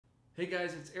Hey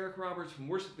guys, it's Eric Roberts from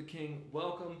Worship the King.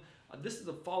 Welcome. This is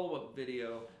a follow-up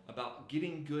video about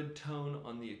getting good tone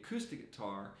on the acoustic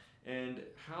guitar and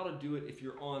how to do it if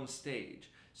you're on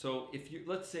stage. So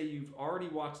let's say you've already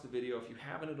watched the video. If you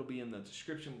haven't, it'll be in the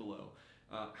description below.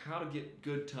 How to get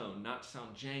good tone, not to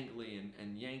sound jangly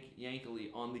and yankeley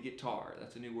on the guitar.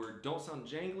 That's a new word. Don't sound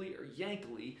jangly or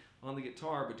yankeley on the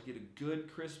guitar, but to get a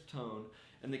good crisp tone.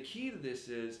 And the key to this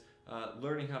is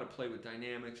learning how to play with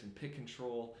dynamics and pick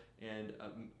control and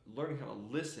learning how to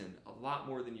listen a lot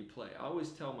more than you play. I always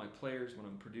tell my players when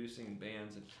I'm producing in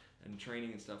bands and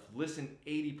training and stuff, listen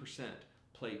 80%,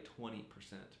 play 20%.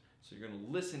 So you're gonna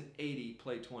listen 80,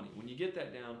 play 20. When you get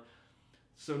that down,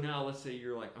 so now let's say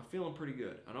you're like, I'm feeling pretty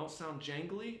good. I don't sound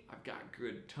jangly, I've got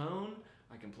good tone,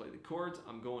 I can play the chords,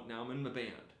 now I'm in my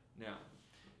band. Now,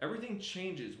 everything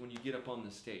changes when you get up on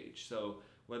the stage. So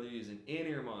whether you're using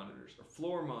in-ear monitors or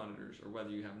floor monitors or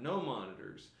whether you have no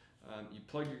monitors, you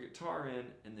plug your guitar in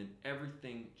and then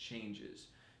everything changes.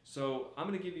 So I'm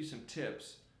going to give you some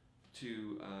tips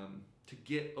to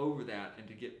get over that and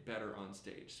to get better on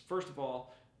stage. First of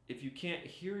all, if you can't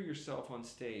hear yourself on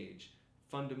stage,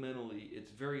 fundamentally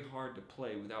it's very hard to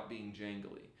play without being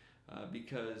jangly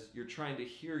because you're trying to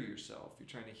hear yourself, you're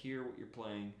trying to hear what you're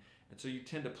playing, and so you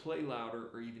tend to play louder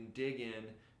or even dig in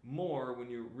more when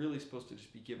you're really supposed to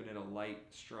just be giving it a light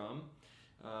strum.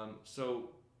 So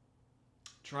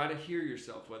try to hear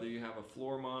yourself, whether you have a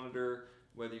floor monitor,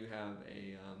 whether you have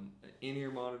an in-ear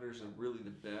monitors are really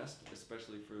the best,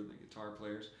 especially for the guitar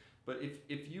players. But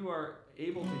if you are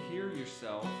able to hear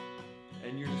yourself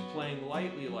and you're just playing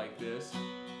lightly like this,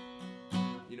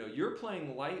 you know, you're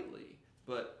playing lightly,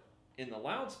 but in the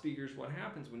loudspeakers, what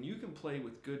happens when you can play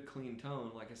with good clean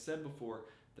tone, like I said before,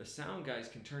 the sound guys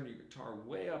can turn your guitar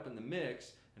way up in the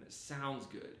mix and it sounds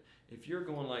good. If you're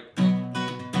going like,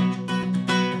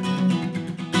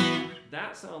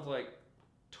 that sounds like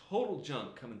total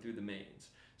junk coming through the mains.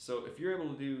 So if you're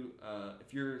able to do,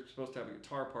 if you're supposed to have a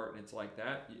guitar part and it's like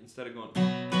that, instead of going,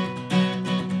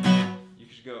 you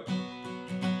should go.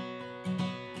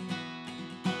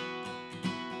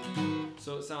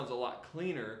 So it sounds a lot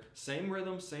cleaner, same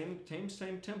rhythm, same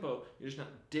tempo, you're just not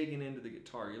digging into the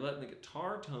guitar. You're letting the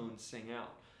guitar tone sing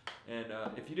out. And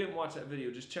if you didn't watch that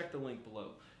video, just check the link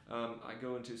below. I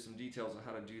go into some details on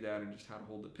how to do that and just how to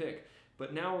hold the pick.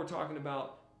 But now we're talking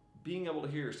about being able to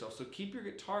hear yourself. So keep your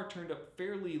guitar turned up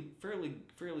fairly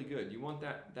good. You want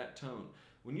that tone.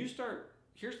 When you start,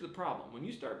 here's the problem. When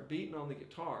you start beating on the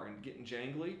guitar and getting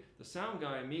jangly, the sound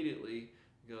guy immediately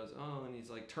goes, oh, and he's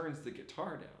like turns the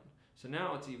guitar down. So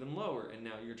now it's even lower, and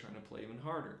now you're trying to play even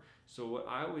harder. So what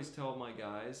I always tell my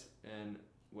guys, and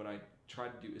what I try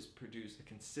to do, is produce a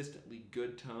consistently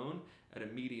good tone at a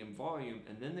medium volume,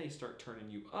 and then they start turning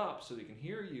you up so they can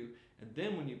hear you, and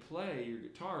then when you play your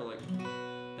guitar, like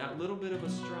that little bit of a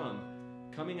strum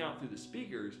coming out through the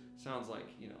speakers sounds like,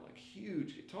 you know, like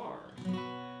huge guitar.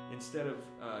 Instead of,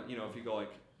 you know, if you go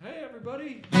like, hey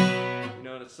everybody, you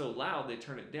know, and it's so loud, they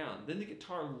turn it down. Then the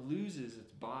guitar loses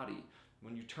its body.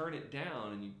 When you turn it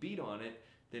down and you beat on it,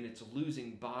 then it's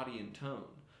losing body and tone.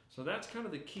 So that's kind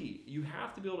of the key. You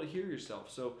have to be able to hear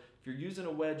yourself. So if you're using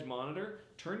a wedge monitor,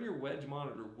 turn your wedge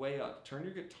monitor way up. Turn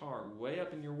your guitar way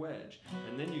up in your wedge.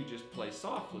 And then you just play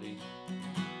softly.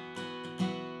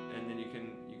 And then you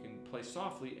can play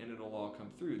softly and it'll all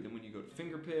come through. Then when you go to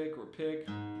finger pick or pick,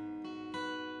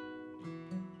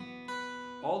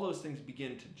 all those things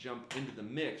begin to jump into the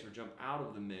mix or jump out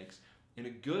of the mix in a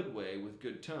good way with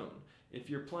good tone. If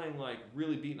you're playing like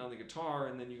really beating on the guitar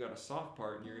and then you got a soft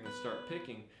part and you're going to start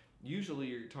picking, usually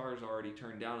your guitar is already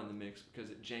turned down in the mix because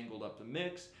it jangled up the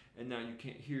mix and now you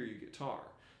can't hear your guitar.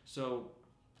 So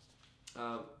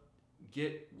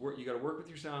you got to work with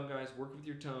your sound guys, work with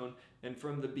your tone, and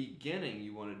from the beginning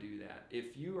you want to do that.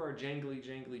 If you are a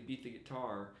jangly beat the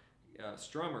guitar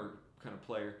strummer kind of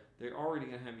player, they're already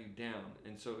going to have you down,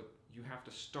 and so you have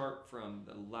to start from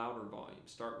the louder volume.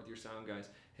 Start with your sound guys.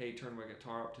 Hey, turn my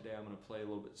guitar up today. I'm going to play a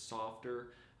little bit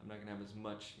softer. I'm not going to have as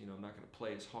much, you know, I'm not going to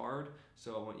play as hard.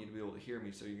 So I want you to be able to hear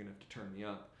me, so you're going to have to turn me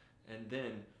up. And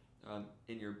then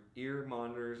in your ear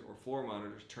monitors or floor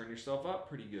monitors, turn yourself up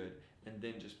pretty good. And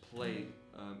then just play,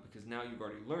 because now you've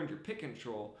already learned your pick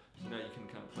control. So now you can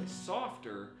kind of play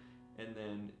softer, and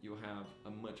then you'll have a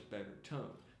much better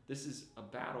tone. This is a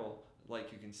battle,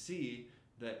 like you can see,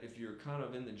 that if you're kind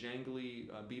of in the jangly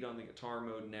beat on the guitar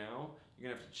mode now, you're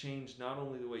gonna have to change not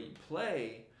only the way you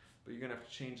play, but you're gonna have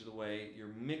to change the way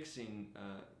you're mixing,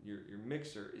 your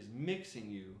mixer is mixing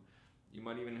you. You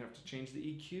might even have to change the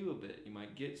EQ a bit. You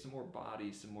might get some more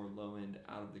body, some more low end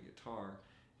out of the guitar,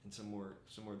 and some more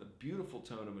of the beautiful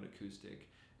tone of an acoustic.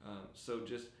 So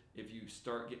just if you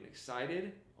start getting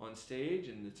excited on stage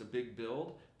and it's a big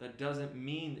build, that doesn't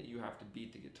mean that you have to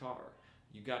beat the guitar.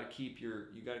 You got to keep your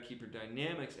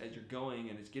dynamics as you're going,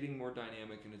 and it's getting more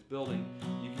dynamic and it's building.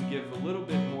 You can give a little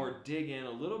bit more, dig in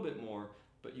a little bit more,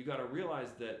 but you got to realize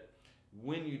that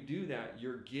when you do that,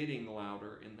 you're getting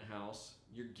louder in the house,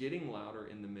 you're getting louder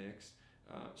in the mix.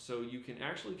 So you can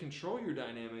actually control your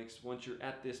dynamics once you're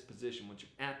at this position, once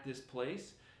you're at this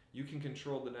place, you can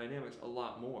control the dynamics a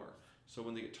lot more. So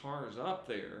when the guitar is up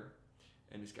there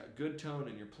and it's got good tone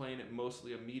and you're playing it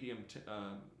mostly a medium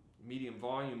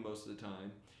volume most of the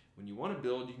time, when you want to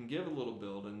build, you can give a little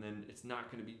build, and then it's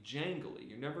not going to be jangly.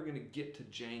 You're never going to get to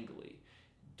jangly.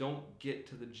 Don't get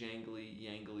to the jangly,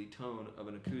 yangly tone of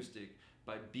an acoustic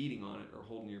by beating on it or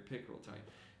holding your pick real tight.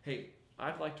 Hey,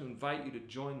 I'd like to invite you to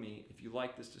join me if you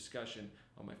like this discussion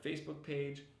on my Facebook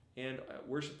page and at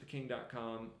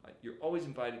worshiptheking.com. You're always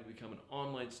invited to become an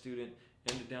online student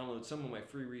and to download some of my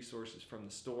free resources from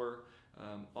the store.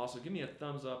 Also, give me a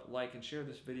thumbs up, like, and share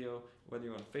this video, whether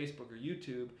you're on Facebook or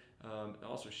YouTube.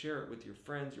 Also share it with your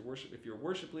friends, if you're a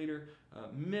worship leader.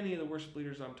 Many of the worship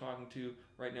leaders I'm talking to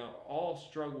right now all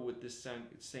struggle with this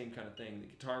same kind of thing. The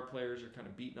guitar players are kind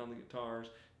of beating on the guitars,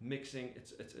 mixing.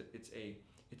 It's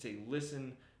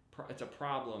a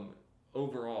problem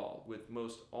overall with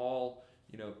most all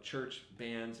church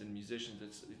bands and musicians.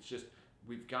 It's just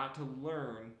we've got to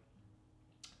learn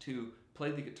to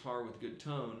play the guitar with good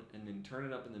tone and then turn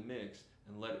it up in the mix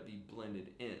and let it be blended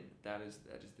in. That is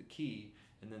the key.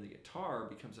 And then the guitar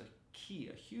becomes a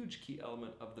huge key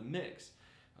element of the mix.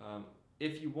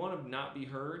 If you want to not be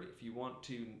heard, if you want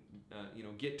to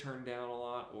get turned down a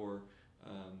lot or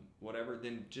whatever,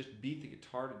 then just beat the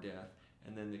guitar to death,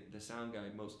 and then the sound guy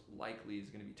most likely is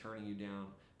going to be turning you down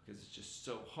because it's just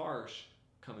so harsh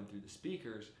coming through the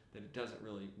speakers that it doesn't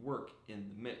really work in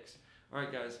the mix. All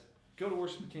right, guys, go to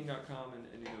worshiptheking.com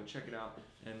and check it out,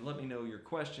 and let me know your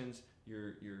questions,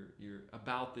 your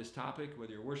about this topic,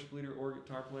 whether you're a worship leader or a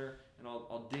guitar player, and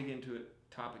I'll dig into it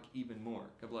topic even more.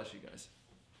 God bless you guys.